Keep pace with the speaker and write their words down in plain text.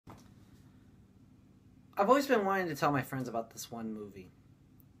I've always been wanting to tell my friends about this one movie.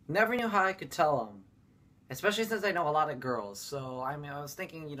 Never knew how I could tell them, especially since I know a lot of girls. So I was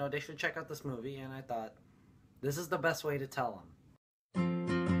thinking, they should check out this movie, and I thought this is the best way to tell them.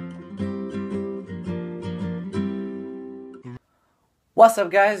 What's up,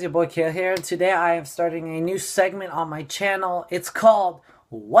 guys? Your boy Kale here, and today I am starting a new segment on my channel. It's called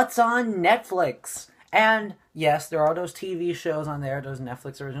What's on Netflix? And yes, there are those TV shows on there, those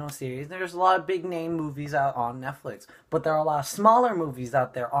Netflix original series. There's a lot of big name movies out on Netflix, but there are a lot of smaller movies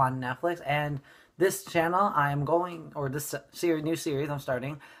out there on Netflix. And this channel, this new series I'm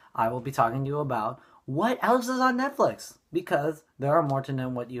starting, I will be talking to you about what else is on Netflix, because there are more to know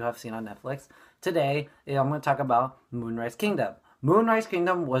what you have seen on Netflix. Today, I'm going to talk about Moonrise Kingdom. Moonrise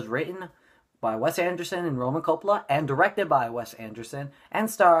Kingdom was written by Wes Anderson and Roman Coppola and directed by Wes Anderson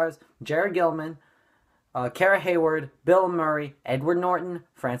and stars Jared Gilman, Kara Hayward, Bill Murray, Edward Norton,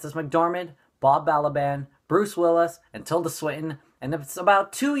 Frances McDormand, Bob Balaban, Bruce Willis, and Tilda Swinton. And it's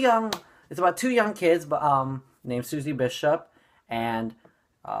about two young kids, named Susie Bishop and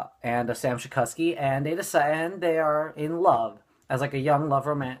Sam Shakusky, and they are in love as like a young love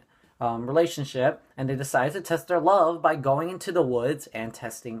relationship, and they decide to test their love by going into the woods and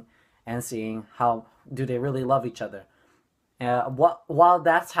testing and seeing how do they really love each other. While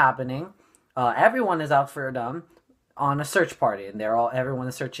that's happening, everyone is out for them on a search party, and everyone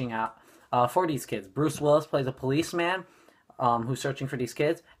is searching out for these kids. Bruce Willis plays a policeman who's searching for these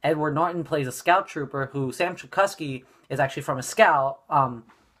kids. Edward Norton plays a scout trooper who Sam Shakusky is actually from a scout.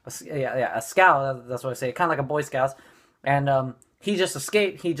 A scout. That's what I say. Kind of like a Boy Scouts, and he just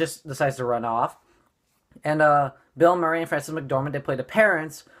escaped. He just decides to run off. And Bill Murray and Frances McDormand, they play the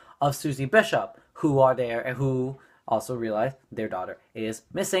parents of Susie Bishop, who are there and who also realize their daughter is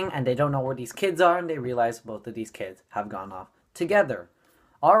missing, and they don't know where these kids are, and they realize both of these kids have gone off together.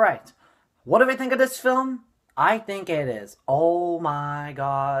 Alright, what do I think of this film? I think it is, oh my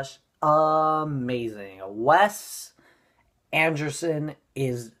gosh, amazing. Wes Anderson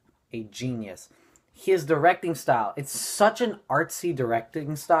is a genius. His directing style, it's such an artsy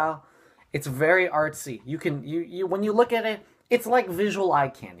directing style. It's very artsy. You when you look at it, it's like visual eye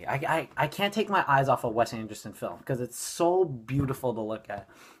candy. I can't take my eyes off a Wes Anderson film because it's so beautiful to look at.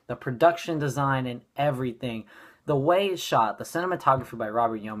 The production design and everything. The way it's shot, the cinematography by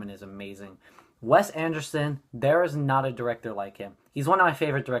Robert Yeoman is amazing. Wes Anderson, there is not a director like him. He's one of my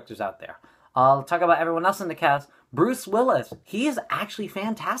favorite directors out there. I'll talk about everyone else in the cast. Bruce Willis, he is actually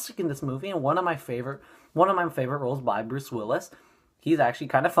fantastic in this movie, and one of my favorite roles by Bruce Willis. He's actually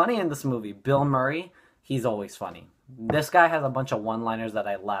kind of funny in this movie. Bill Murray, he's always funny. This guy has a bunch of one-liners that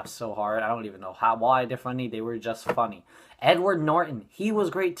I laughed so hard. I don't even know why they're funny. They were just funny. Edward Norton, he was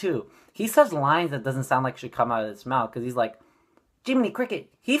great too. He says lines that doesn't sound like should come out of his mouth, because he's like, Jiminy Cricket,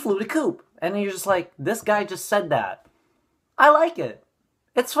 he flew the coop. And you're just like, this guy just said that. I like it.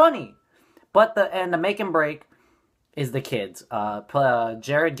 It's funny. But the make and break is the kids.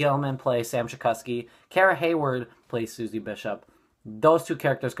 Jared Gilman plays Sam Shakusky. Kara Hayward plays Susie Bishop. Those two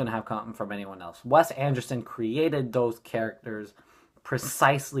characters couldn't have come from anyone else. Wes Anderson created those characters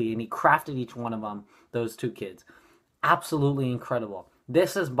precisely, and he crafted each one of them, those two kids. Absolutely incredible.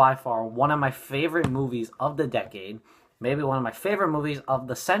 This is by far one of my favorite movies of the decade, maybe one of my favorite movies of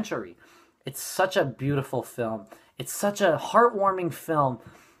the century. It's such a beautiful film. It's such a heartwarming film,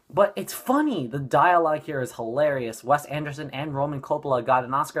 but it's funny. The dialogue here is hilarious. Wes Anderson and Roman Coppola got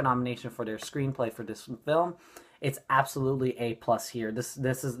an Oscar nomination for their screenplay for this film. It's absolutely A+ here. This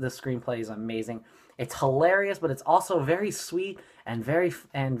screenplay is amazing. It's hilarious, but it's also very sweet and very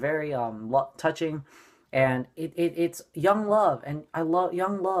touching. And it's young love, and I love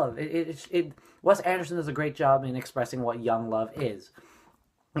young love. Wes Anderson does a great job in expressing what young love is.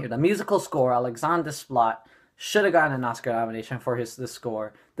 The musical score, Alexander Desplat, should have gotten an Oscar nomination for this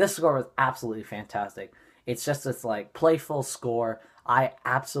score. This score was absolutely fantastic. It's just this like playful score. I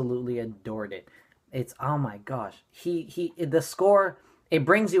absolutely adored it. It's, oh my gosh. The score, it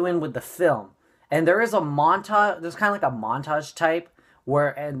brings you in with the film. And there is a montage, there's kind of like a montage type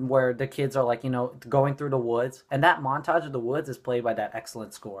where the kids are like, going through the woods. And that montage of the woods is played by that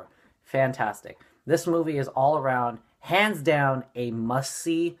excellent score. Fantastic. This movie is all around, hands down, a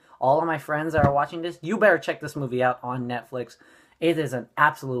must-see. All of my friends that are watching this, you better check this movie out on Netflix. It is an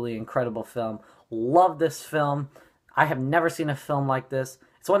absolutely incredible film. Love this film. I have never seen a film like this.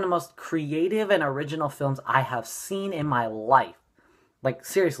 It's one of the most creative and original films I have seen in my life. Like,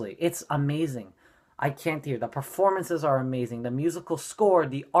 seriously, it's amazing. I can't hear. The performances are amazing. The musical score,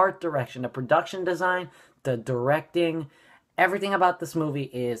 the art direction, the production design, the directing, everything about this movie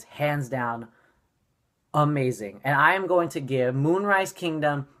is hands down amazing. And I am going to give Moonrise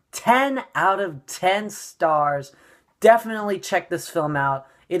Kingdom 10 out of 10 stars. Definitely check this film out.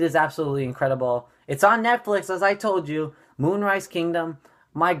 It is absolutely incredible. It's on Netflix, as I told you. Moonrise Kingdom.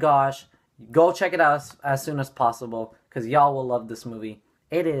 My gosh. Go check it out as soon as possible, because y'all will love this movie.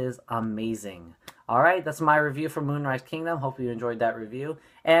 It is amazing. Alright, that's my review for Moonrise Kingdom. Hope you enjoyed that review.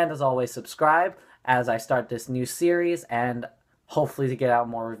 And as always, subscribe as I start this new series and hopefully to get out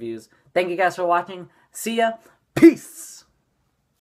more reviews. Thank you guys for watching. See ya. Peace!